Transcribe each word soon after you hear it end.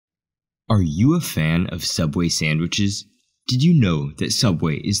Are you a fan of Subway sandwiches? Did you know that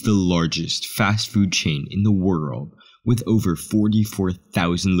Subway is the largest fast food chain in the world with over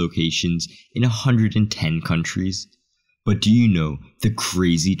 44,000 locations in 110 countries? But do you know the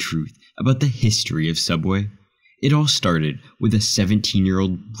crazy truth about the history of Subway? It all started with a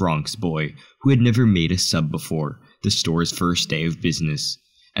 17-year-old Bronx boy who had never made a sub before the store's first day of business,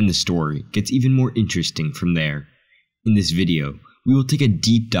 and the story gets even more interesting from there. In this video, we will take a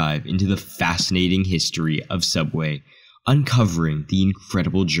deep dive into the fascinating history of Subway, uncovering the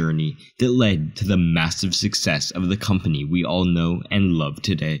incredible journey that led to the massive success of the company we all know and love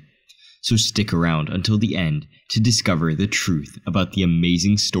today. So stick around until the end to discover the truth about the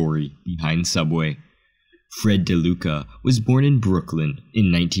amazing story behind Subway. Fred DeLuca was born in Brooklyn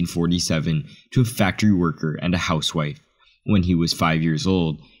in 1947 to a factory worker and a housewife. When he was 5 years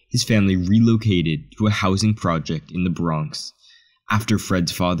old, his family relocated to a housing project in the Bronx. After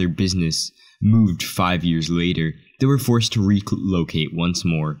Fred's father's business moved 5 years later, they were forced to relocate once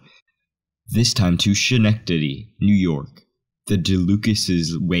more, this time to Schenectady, New York. The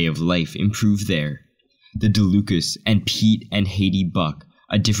DeLucas' way of life improved there. The DeLucas and Pete and Haiti Buck,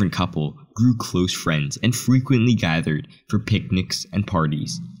 a different couple, grew close friends and frequently gathered for picnics and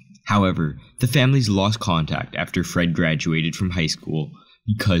parties. However, the families lost contact after Fred graduated from high school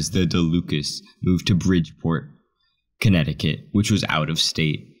because the DeLucas moved to Bridgeport, Connecticut, which was out of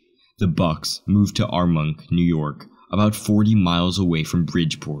state. The Bucks moved to Armonk, New York, about 40 miles away from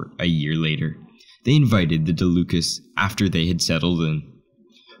Bridgeport a year later. They invited the DeLucas after they had settled in.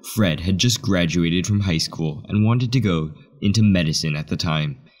 Fred had just graduated from high school and wanted to go into medicine at the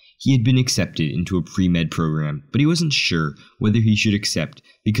time. He had been accepted into a pre-med program, but he wasn't sure whether he should accept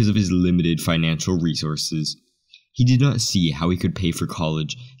because of his limited financial resources. He did not see how he could pay for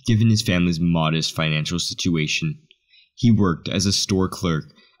college given his family's modest financial situation. He worked as a store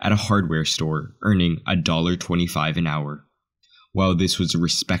clerk at a hardware store, earning $1.25 an hour. While this was a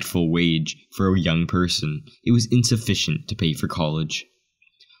respectful wage for a young person, it was insufficient to pay for college.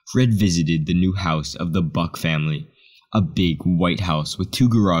 Fred visited the new house of the Buck family, a big white house with 2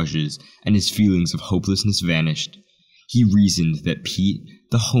 garages, and his feelings of hopelessness vanished. He reasoned that Pete,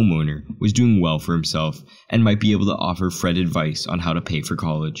 the homeowner, was doing well for himself and might be able to offer Fred advice on how to pay for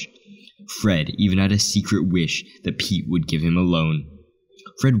college. Fred even had a secret wish that Pete would give him a loan.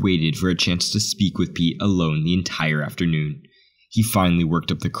 Fred waited for a chance to speak with Pete alone the entire afternoon. He finally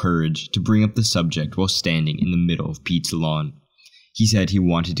worked up the courage to bring up the subject while standing in the middle of Pete's lawn. He said he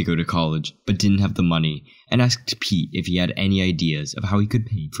wanted to go to college, but didn't have the money, and asked Pete if he had any ideas of how he could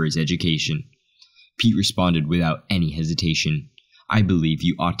pay for his education. Pete responded without any hesitation, "I believe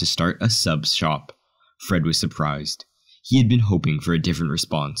you ought to start a sub shop." Fred was surprised. He had been hoping for a different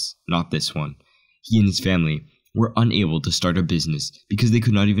response, not this one. He and his family were unable to start a business because they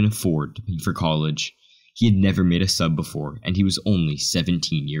could not even afford to pay for college. He had never made a sub before, and he was only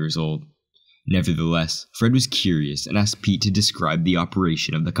 17 years old. Nevertheless, Fred was curious and asked Pete to describe the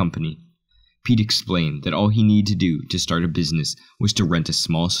operation of the company. Pete explained that all he needed to do to start a business was to rent a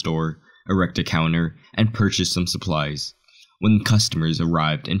small store, erect a counter, and purchase some supplies. When customers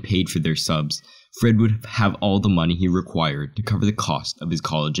arrived and paid for their subs, Fred would have all the money he required to cover the cost of his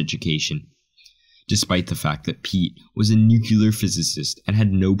college education. Despite the fact that Pete was a nuclear physicist and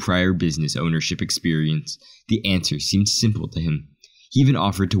had no prior business ownership experience, the answer seemed simple to him. He even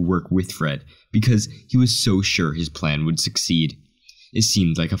offered to work with Fred because he was so sure his plan would succeed. It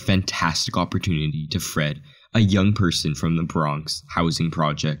seemed like a fantastic opportunity to Fred, a young person from the Bronx housing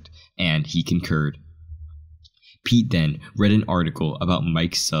project, and he concurred. Pete then read an article about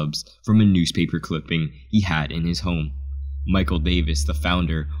Mike's subs from a newspaper clipping he had in his home. Michael Davis, the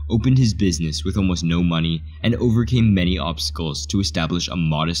founder, opened his business with almost no money and overcame many obstacles to establish a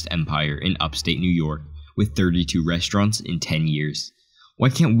modest empire in upstate New York with 32 restaurants in 10 years. "Why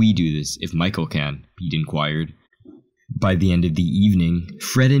can't we do this if Michael can?" Pete inquired. By the end of the evening,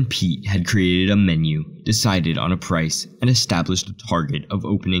 Fred and Pete had created a menu, decided on a price, and established a target of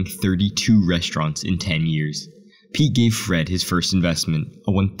opening 32 restaurants in 10 years. Pete gave Fred his first investment,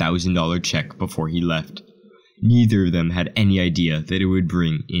 a $1,000 check, before he left. Neither of them had any idea that it would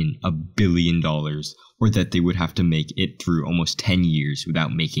bring in $1 billion, or that they would have to make it through almost 10 years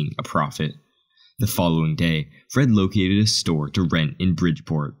without making a profit. The following day, Fred located a store to rent in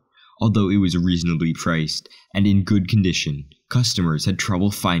Bridgeport. Although it was reasonably priced and in good condition, customers had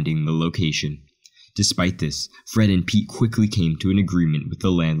trouble finding the location. Despite this, Fred and Pete quickly came to an agreement with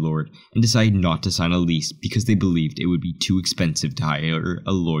the landlord and decided not to sign a lease because they believed it would be too expensive to hire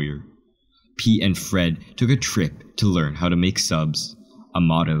a lawyer. Pete and Fred took a trip to learn how to make subs.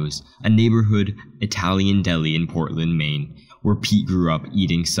 Amato's, a neighborhood Italian deli in Portland, Maine, where Pete grew up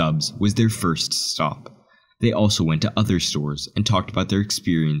eating subs, was their first stop. They also went to other stores and talked about their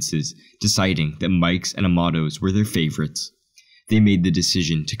experiences, deciding that Mike's and Amato's were their favorites. They made the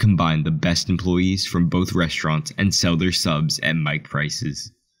decision to combine the best employees from both restaurants and sell their subs at Mike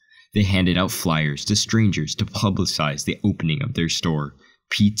prices. They handed out flyers to strangers to publicize the opening of their store,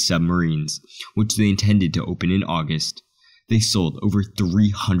 Pete's Submarines, which they intended to open in August. They sold over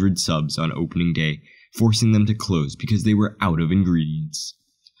 300 subs on opening day, forcing them to close because they were out of ingredients.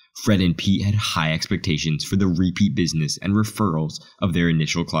 Fred and Pete had high expectations for the repeat business and referrals of their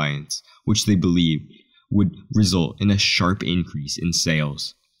initial clients, which they believed would result in a sharp increase in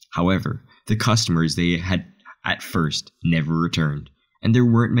sales. However, the customers they had at first never returned, and there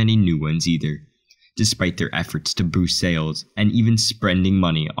weren't many new ones either. Despite their efforts to boost sales and even spending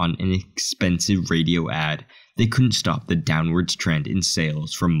money on an expensive radio ad, they couldn't stop the downwards trend in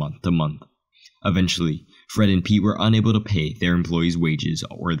sales from month to month. Eventually, Fred and Pete were unable to pay their employees' wages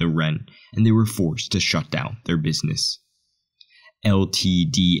or the rent, and they were forced to shut down their business.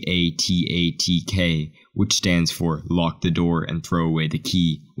 LTDATATK, which stands for Lock the Door and Throw Away the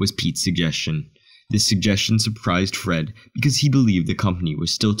Key, was Pete's suggestion. This suggestion surprised Fred because he believed the company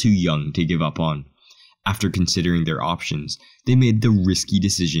was still too young to give up on. After considering their options, they made the risky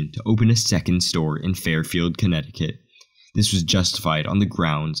decision to open a second store in Fairfield, Connecticut. This was justified on the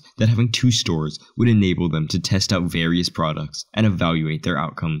grounds that having two stores would enable them to test out various products and evaluate their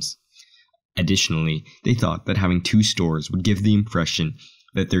outcomes. Additionally, they thought that having two stores would give the impression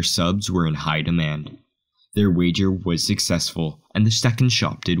that their subs were in high demand. Their wager was successful, and the second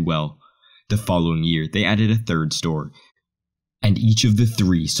shop did well. The following year, they added a third store, and each of the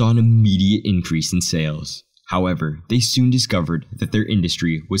three saw an immediate increase in sales. However, they soon discovered that their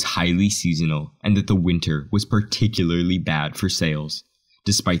industry was highly seasonal and that the winter was particularly bad for sales.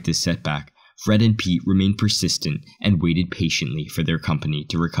 Despite this setback, Fred and Pete remained persistent and waited patiently for their company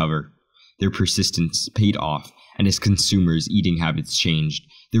to recover. Their persistence paid off, and as consumers' eating habits changed,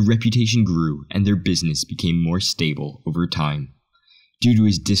 their reputation grew and their business became more stable over time. Due to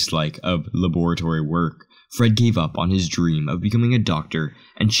his dislike of laboratory work, Fred gave up on his dream of becoming a doctor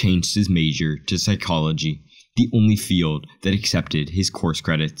and changed his major to psychology, the only field that accepted his course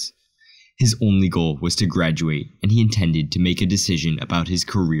credits. His only goal was to graduate, and he intended to make a decision about his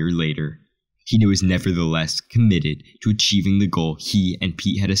career later. He was nevertheless committed to achieving the goal he and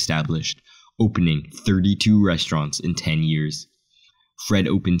Pete had established, opening 32 restaurants in 10 years. Fred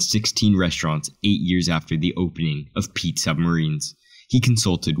opened 16 restaurants 8 years after the opening of Pete's Submarines. He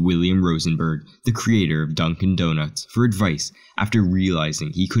consulted William Rosenberg, the creator of Dunkin' Donuts, for advice after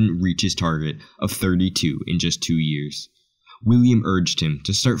realizing he couldn't reach his target of 32 in just 2 years. William urged him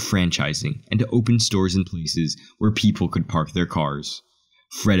to start franchising and to open stores in places where people could park their cars.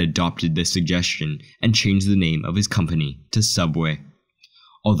 Fred adopted this suggestion and changed the name of his company to Subway.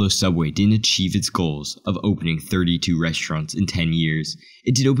 Although Subway didn't achieve its goals of opening 32 restaurants in 10 years,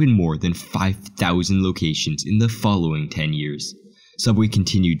 it did open more than 5,000 locations in the following 10 years. Subway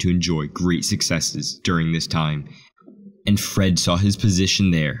continued to enjoy great successes during this time, and Fred saw his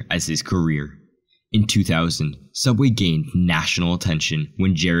position there as his career. In 2000, Subway gained national attention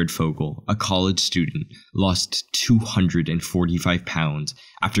when Jared Fogle, a college student, lost 245 pounds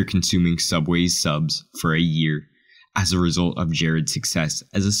after consuming Subway's subs for a year. As a result of Jared's success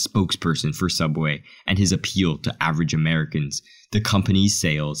as a spokesperson for Subway and his appeal to average Americans, the company's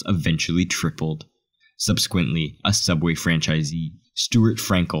sales eventually tripled. Subsequently, a Subway franchisee, Stuart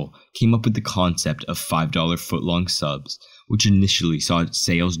Frankel, came up with the concept of $5 footlong subs, which initially saw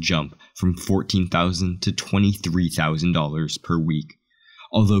sales jump from $14,000 to $23,000 per week.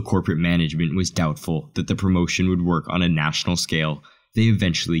 Although corporate management was doubtful that the promotion would work on a national scale, they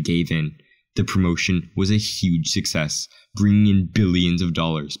eventually gave in. The promotion was a huge success, bringing in billions of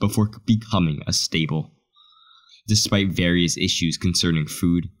dollars before becoming a staple. Despite various issues concerning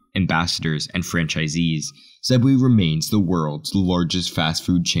food, ambassadors, and franchisees, Subway remains the world's largest fast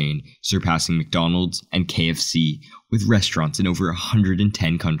food chain, surpassing McDonald's and KFC, with restaurants in over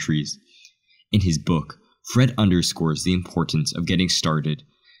 110 countries. In his book, Fred underscores the importance of getting started,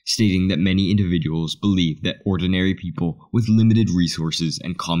 stating that many individuals believe that ordinary people with limited resources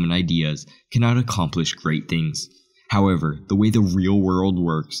and common ideas cannot accomplish great things. However, the way the real world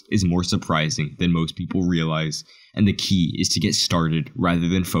works is more surprising than most people realize, and the key is to get started rather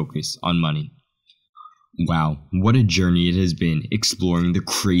than focus on money. Wow, what a journey it has been exploring the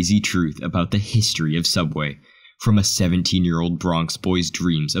crazy truth about the history of Subway. From a 17-year-old Bronx boy's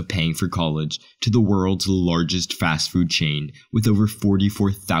dreams of paying for college to the world's largest fast food chain with over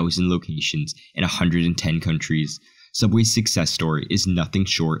 44,000 locations in 110 countries, Subway's success story is nothing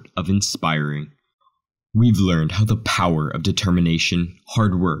short of inspiring. We've learned how the power of determination,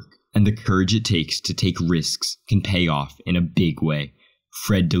 hard work, and the courage it takes to take risks can pay off in a big way.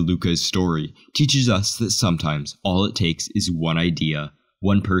 Fred DeLuca's story teaches us that sometimes all it takes is one idea,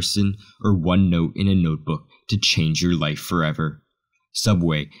 one person, or one note in a notebook to change your life forever.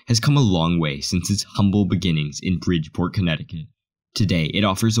 Subway has come a long way since its humble beginnings in Bridgeport, Connecticut. Today, it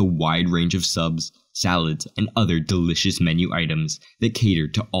offers a wide range of subs, salads, and other delicious menu items that cater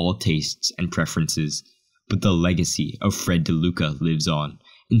to all tastes and preferences. But the legacy of Fred DeLuca lives on,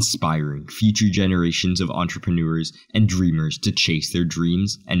 inspiring future generations of entrepreneurs and dreamers to chase their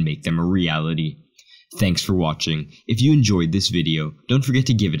dreams and make them a reality. Thanks for watching. If you enjoyed this video, don't forget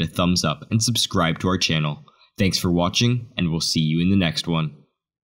to give it a thumbs up and subscribe to our channel. Thanks for watching, and we'll see you in the next one.